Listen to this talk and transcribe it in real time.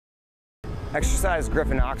Exercise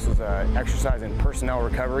Gryphon Ox was an exercise in personnel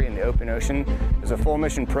recovery in the open ocean. It was a full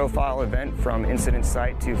mission profile event from incident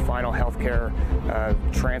site to final healthcare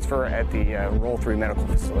transfer at the roll-through medical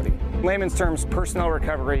facility. In layman's terms, personnel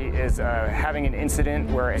recovery is having an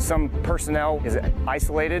incident where some personnel is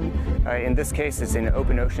isolated. In this case, it's in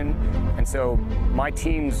open ocean. And so my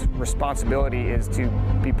team's responsibility is to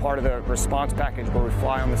be part of the response package where we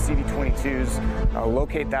fly on the CV-22s,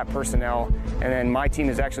 locate that personnel, and then my team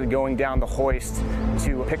is actually going down the hoist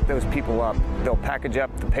to pick those people up. They'll package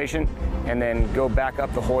up the patient and then go back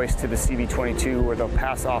up the hoist to the CV-22 where they'll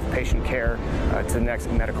pass off patient care to the next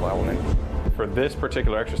medical element. For this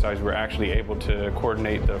particular exercise, we're actually able to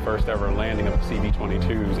coordinate the first ever landing of the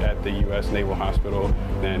CV-22s at the U.S. Naval Hospital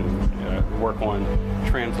and work on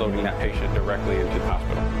transloading that patient directly into the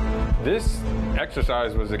hospital. This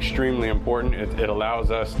exercise was extremely important. It allows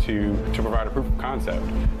us to provide a proof of concept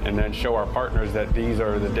and then show our partners that these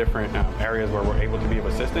are the different areas where we're able to be of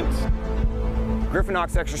assistance. Gryphon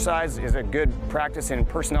Ox exercise is a good practice in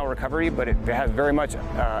personnel recovery, but it has very much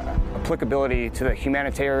applicability to the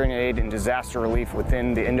humanitarian aid and disaster relief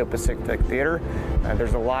within the Indo-Pacific theater.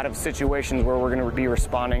 There's a lot of situations where we're going to be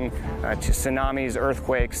responding to tsunamis,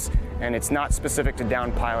 earthquakes, and it's not specific to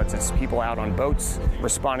downed pilots. It's people out on boats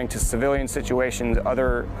responding to civilian situations,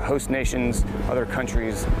 other host nations, other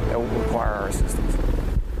countries that will require our assistance.